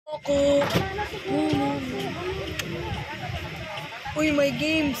Goku. Uy, may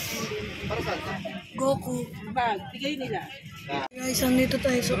games. Goku. Bigay nila. Guys, nandito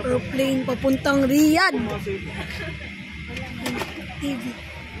tayo sa airplane papuntang Riyadh. TV.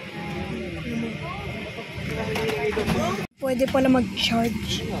 Pwede pala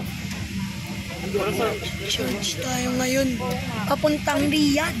mag-charge. Charge tayo ngayon. Papuntang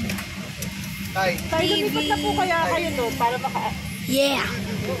Riyadh. Lumipat na po kaya kayo to para Yeah.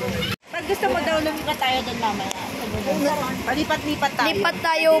 Pag gusto mo daw lumipat tayo doon mamaya. Palipat-lipat tayo. Lipat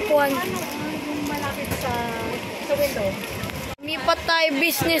tayo upuan. Yung malapit sa window. Lipat tayo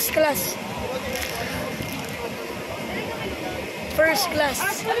business class. First class.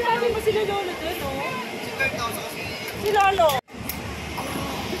 Ano mo sila Lolo doon, no? Si Lolo.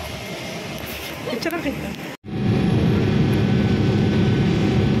 Picture lang kita.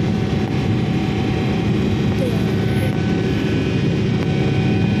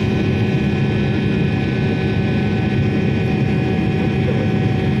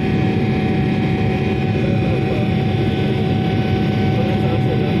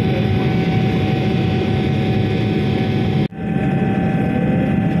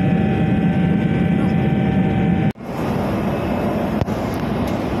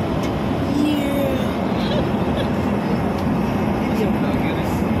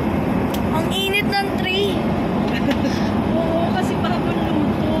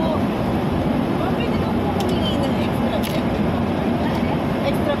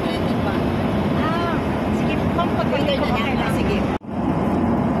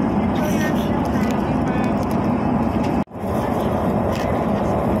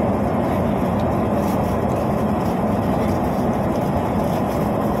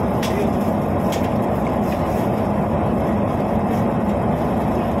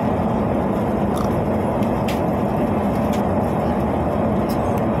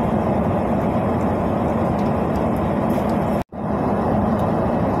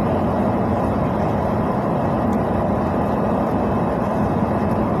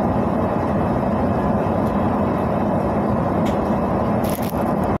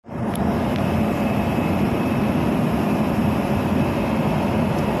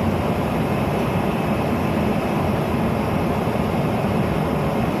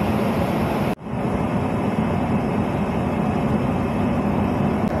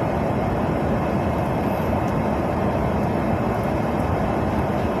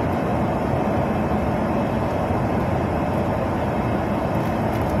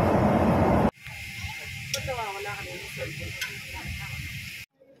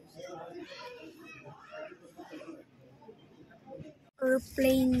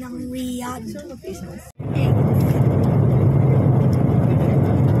 Airplane ng Riyadh.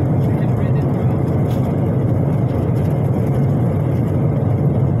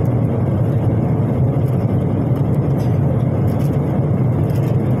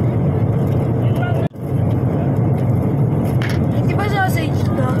 Hindi ba sausage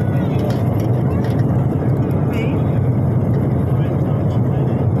to?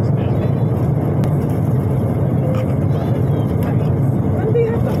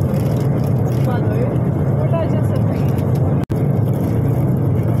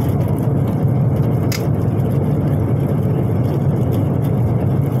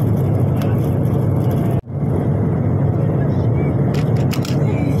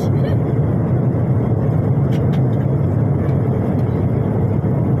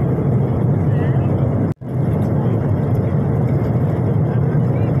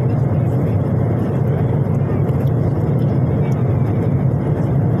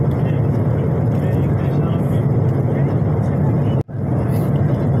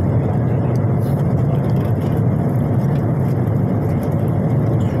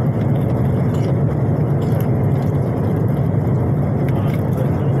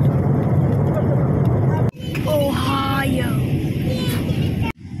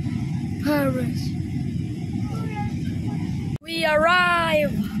 Paris. We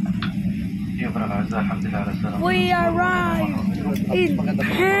arrive. We arrive in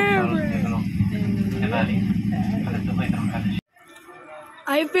Paris.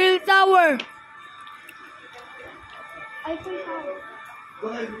 Eiffel Tower.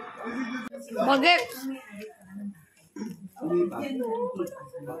 Bagek.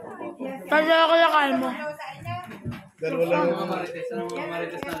 Tagal mo.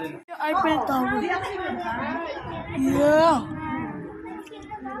 Eiffel Tower. Yeah.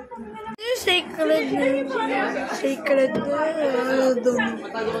 Sacred.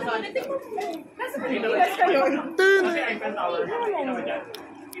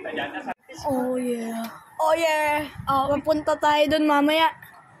 Oh yeah. Oh, mapunta tayo dun mamaya.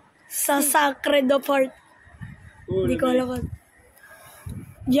 sa Sacred of Heart. Hindi ko alam.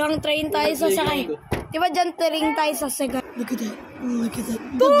 Diyan train tayo sa sakay. Di ba dyan train tayo sa sakay? Look at that. Look at that.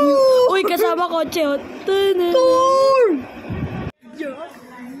 Uy, kasama kotse. Tour!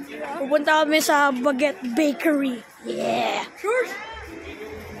 Pupunta kami sa Baguette Bakery. Yeah! Sure!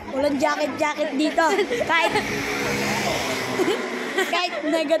 Walang jacket dito. Kahit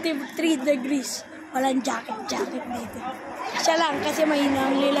negative 3 degrees. Walang jacket dito. Siya lang kasi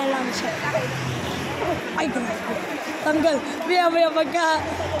mahina ang lila lang siya. Ay, grabe. Tanggal. Maya pagka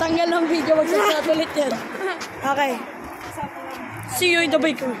tanggal ng video, magsasat ulit yan. Okay. See you in the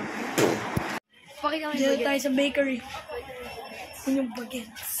bakery. Dito tayo sa bakery. Yun yung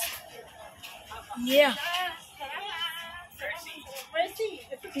baguettes. Yeah.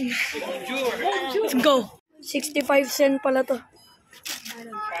 Let's go. 65 cent pala to.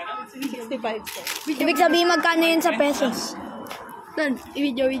 65 po. Ibig sabihin magkano yun sa pesos? Doon,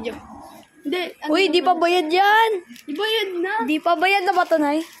 i-video. Hindi. Uy, di pa bayad yan. Ibayad na. Di pa bayad na ba to,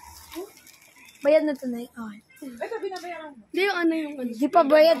 Nay? Bayad na to, Nay. Okay. Hindi yung ano yung ano. Di pa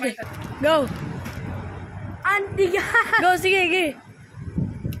bayad eh. Go. Antiga. Go, sige.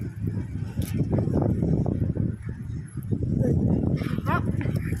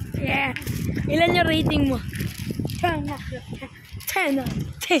 Yeah. Ilan yung rating mo? 10 out of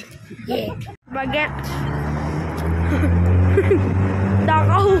 10. Yeah. Baguette.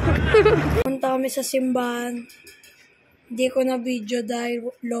 Dakaw. Punta kami sa simbahan. Hindi ko na video dahil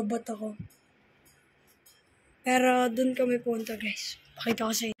lobot ako. Pero dun kami punta, guys. Pakita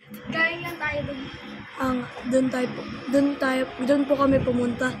ko sa inyo. Galing lang tayo doon. Dun po kami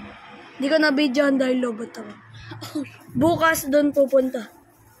pumunta. Hindi ko na videohan dahil lobot ako. Bukas dun pupunta.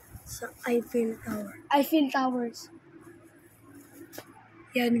 Sa Eiffel Tower. Eiffel Towers.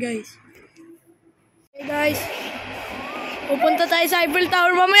 Yan, guys. Hey, guys. Pupunta tayo sa Eiffel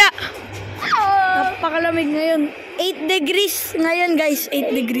Tower mamaya. Napakalamig ngayon. 8 degrees ngayon, guys.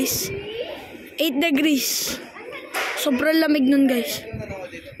 8 degrees. 8 degrees. Sobrang lamig nun, guys.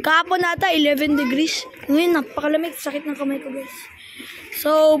 Kahapon nata, 11 degrees. Ngayon, napakalamig. Sakit ng kamay ko, guys.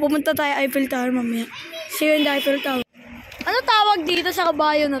 So, pumunta tayo Eiffel Tower mamaya. See you in the Eiffel Tower. Ano tawag dito sa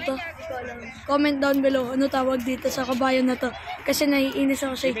kabayo na to? Comment down below. Ano tawag dito sa kabayo na to? Kasi naiinis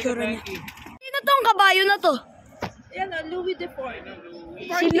ako sa itsura niya. Sino tong kabayo na to? Yan o, Louis the 14.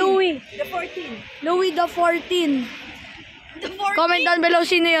 Si Louis. The 14. Louis the 14. Comment down below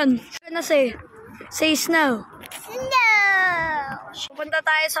sino yun. Ano say? Say snow. Pupunta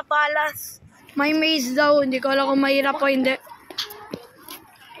tayo sa palace. May maze daw. Hindi ko alam kung mahirap o hindi.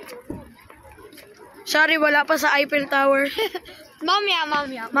 Sorry, wala pa sa Eiffel Tower.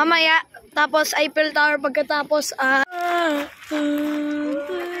 Mamaya. Tapos Eiffel Tower pagkatapos.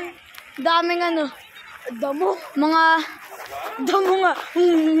 Daming ano. Damo. Damo nga.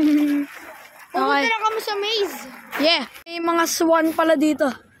 Pumunta na kami sa maze. Yeah. May mga swan pala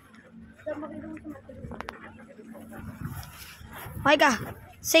dito. Maika,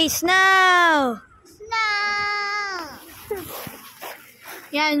 say snow.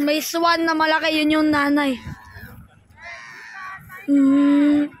 Yan, may swan na malaki. Yun yung nanay.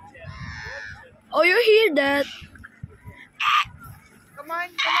 Oh, you hear that? Come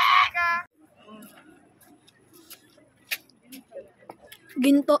on, Mika.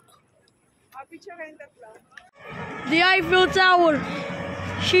 Ginto. The Eiffel Tower.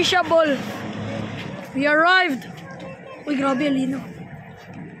 Shisha ball. We arrived. Uy, grabe, linaw.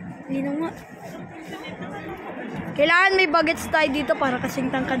 Linaw nga. Kailangan may bagets tayo dito para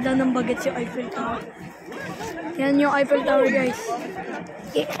kasing tangkad lang ng bagets yung Eiffel Tower. Yan yung Eiffel Tower, guys.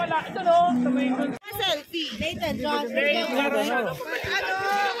 Selfie. Nathan, John. Ano?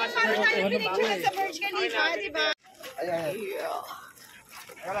 Paano tayo pinicture sa Burj Khalifa, di ba?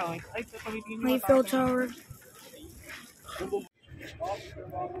 Eiffel Tower.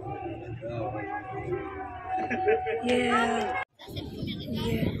 Yeah.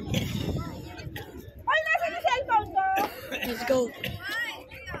 Ay, nasa yung cellphone ko? Let's go.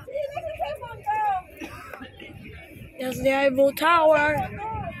 Nasa yung cellphone ko? That's the Eiffel Tower.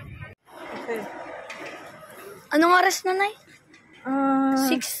 Anong oras na, Nay?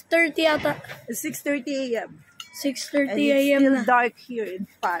 6:30 yata. 6:30 a.m. 6:30 And it's a.m. still na. dark here in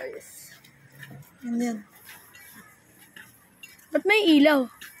Paris. Yan. Ba't may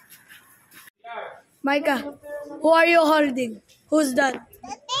ilaw? Micah, who are you holding? Who's that?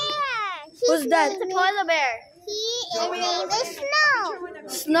 Who's that? The polar bear. His name is Snow.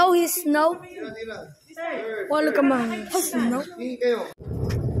 Snow is snow? Oh, look at my snow.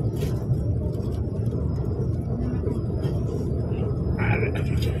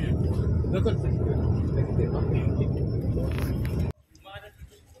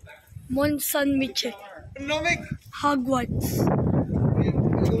 Mont San Michel. Hogwarts.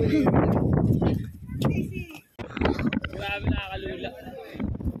 Grabe, nakakalula.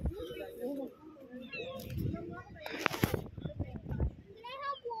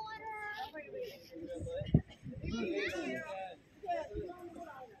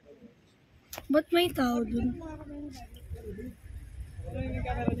 Ba't may tao dun?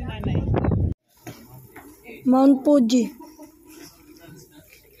 Mount Fuji.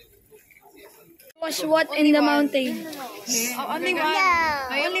 Was what in the mountain? Only one.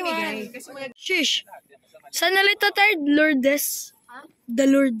 Only one. Shish. Saan ulit ito, third? Lourdes. The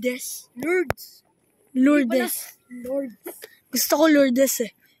Lourdes. Lourdes. Gusto ko Lourdes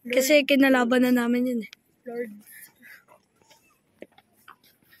eh. Kasi kinalaban na namin yun eh.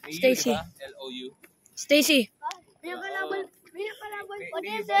 Stacy. L-O-U. Stacy. What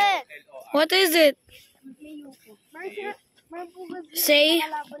is it? What is it? Say,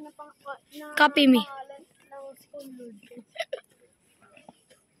 copy me.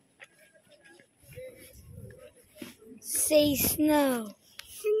 Say snow.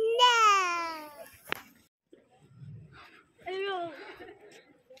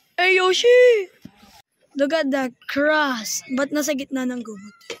 Hey Yoshi! Look at the cross. Ba't nasa gitna ng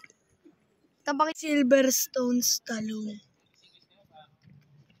gumot? Tabang Silverstone Stallone.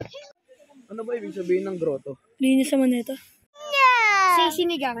 Ano ba ibig sabihin ng grotto? Linis naman ito. Say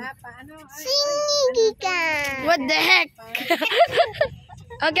sinigang. Sinigang. What the heck?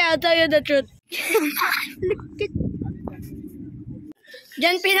 Okay, I'll tell you the truth.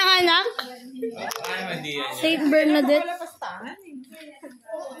 Diyan pinanganak? Saint Bernadette.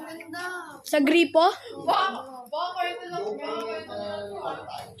 Sa Gripo?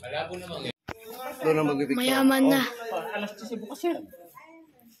 Doon na mag-picture. Mayaman na.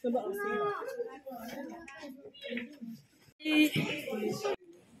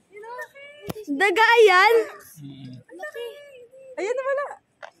 Daga yan? Ayan na wala.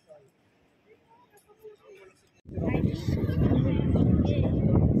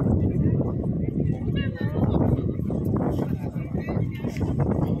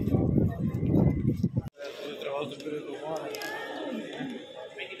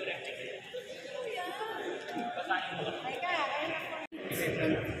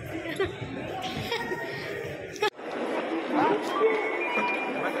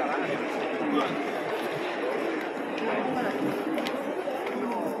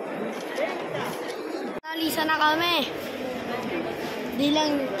 Nalisa na kami. Di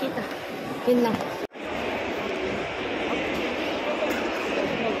lang kita. Yun lang.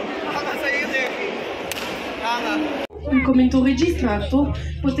 Un commento registrato,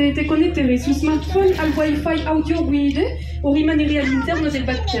 potete connettere sul smartphone al wifi audio guide o rimanere all'interno del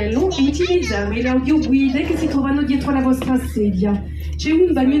battello e utilizzare le audio guide che si trovano dietro la vostra sedia. C'è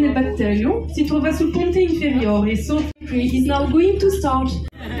un bagno nel battello, si trova sul ponte inferiore, so is now going to start.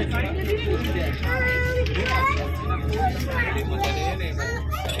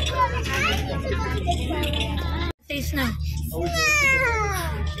 Say snow.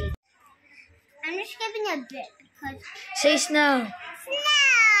 I'm just skipping a bit because Say snow.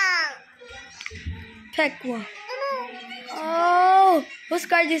 snow. Pekwa. Oh, whose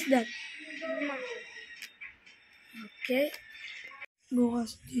card is that? Okay.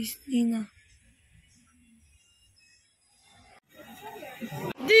 Bukas Disney na.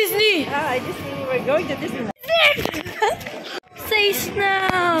 Disney! I just knew we're going to Disney. Say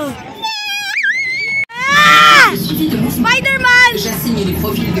snow! Ah! Spider-Man! J'assigne les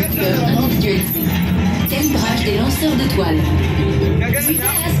profils de couleurs individualisés. Calibrage des lanceurs de toile. Vous êtes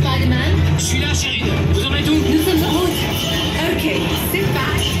là, Spider-Man? Je suis là, chérie. Vous en êtes où? Nous sommes en route. Okay, sit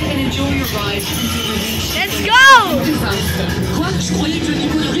back and enjoy your ride until we reach Let's go! disaster. Quoi? Je croyais que le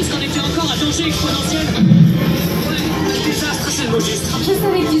niveau de risque en était encore à danger exponentiel. Ouais, désastre, c'est le mot juste. Je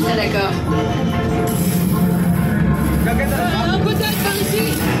savais que tu serais d'accord. Peut-être par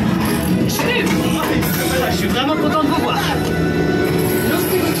ici. Chérie, je suis vraiment content de vous voir.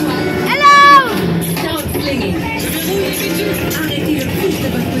 Lancez vos toiles. Hello! Start slinging. Arrêtez le plus de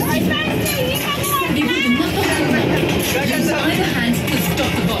votre possible. Servez-vous de n'importe quel moment. Use either hand to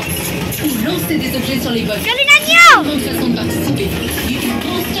stop the box. Ou lancez des objets sur les box. Galingan nyo! Bonne façon de participer. You can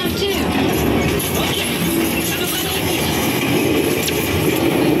all start too.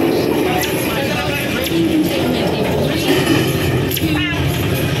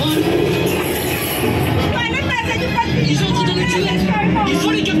 Ils entrent dans le tunnel.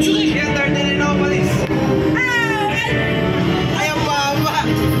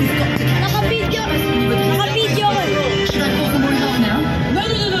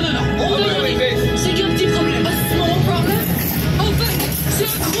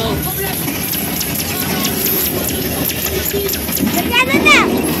 Magkano na?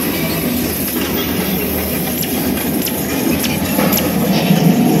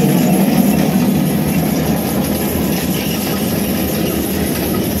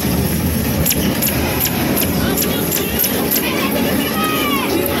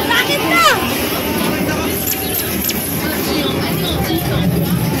 Bakit na?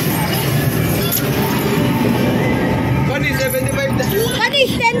 Funny, 75,000.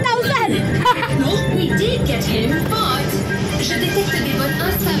 Punish 10,000. Non, we did get him, but je détecte des bots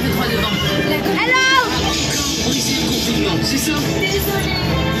instables droit devant. Hello. On essaie le confinement, c'est ça? Désolé.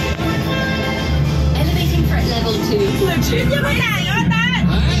 Elevating threat level 2. Video mo tayo, Tan!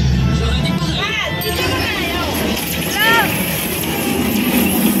 Ouais, j'en ai dit pareil. Tan, video mo tayo! Hello.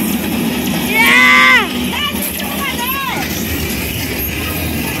 Yeah. Tan, video mo tayo!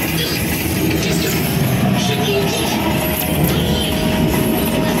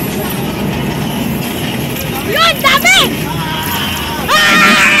 Yun, dami!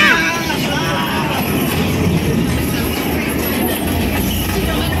 Ah!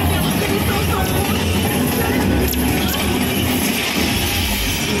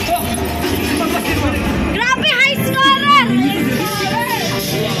 Grabe, high scorer!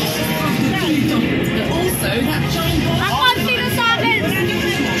 Also, that giant bot Ang konti na sa akin.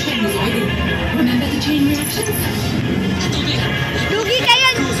 chain was already. Remember the chain reaction? Attendez, Lugi kayo.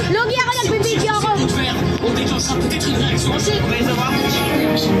 Lugi ako, nagbibideo ako. de faire, on déclenchera peut-être une réaction en chaîne.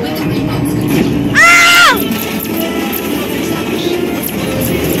 Reaction with the rainbows. Ah!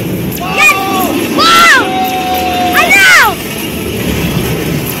 Yes! Wow! Ano?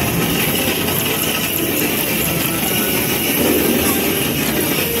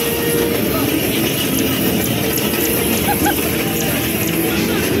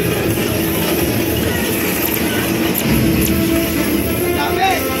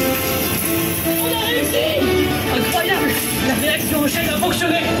 Incroyable! La réaction en chaîne a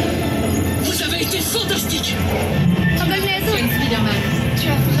fonctionné! Vous avez été fantastique! Tagal na ito. Jane Spider-Man, tu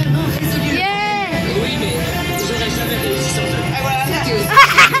as vraiment résolu le Yeah! Oui, mais j'aurais jamais réussi sans eux. Ay, wala na.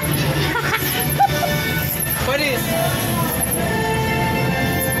 Funny.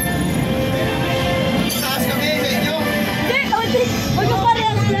 Taas kami, medyo. Huwag mo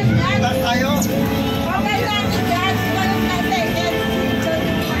parehas lang. Taas tayo. Okay lang, Tan. Tanong natin.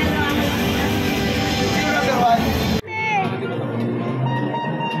 Sino number one?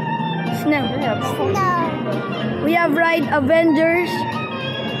 Snow. No. We have ride Avengers,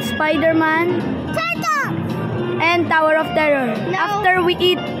 Spider-Man, Turtle! and Tower of Terror. No. After we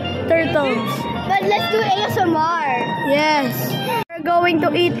eat turtles. But let's do ASMR. Yes. We're going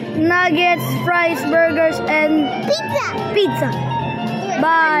to eat nuggets, fries, burgers, and Pizza! pizza.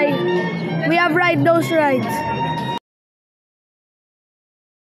 Bye. We have ride those rides.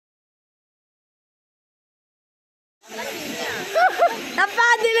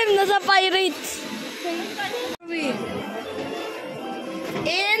 Napakadilim na sa Pirates.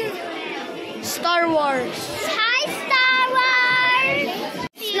 In Star Wars. Hi, Star Wars!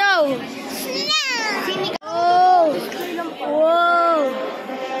 Snow. Snow! Oh. Wow.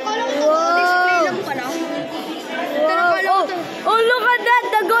 Wow. Wow. Oh, look at that,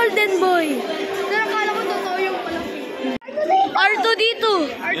 the golden boy. R2D2.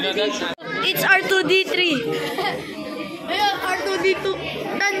 It's R2D3. Ayan, R2D2.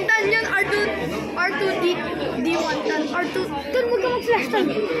 Tan yan, R2D1. Tan, R2. Tan, huwag ka mag-flash, Tan.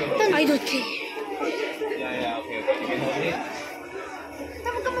 Tan, I don't care.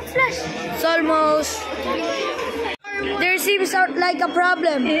 Tan, huwag ka mag-flash. It's almost. There seems like a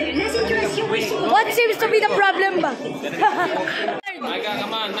problem. What seems to be the problem ba?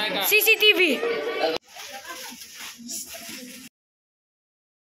 CCTV.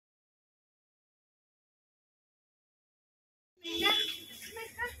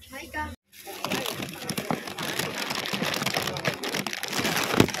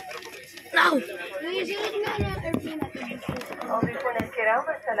 Now.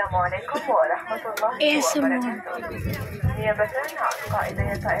 السلام عليكم ورحمة الله ASMR. وبركاته. نيابة عن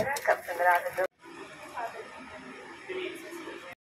قائدي طائرة كابتن رعد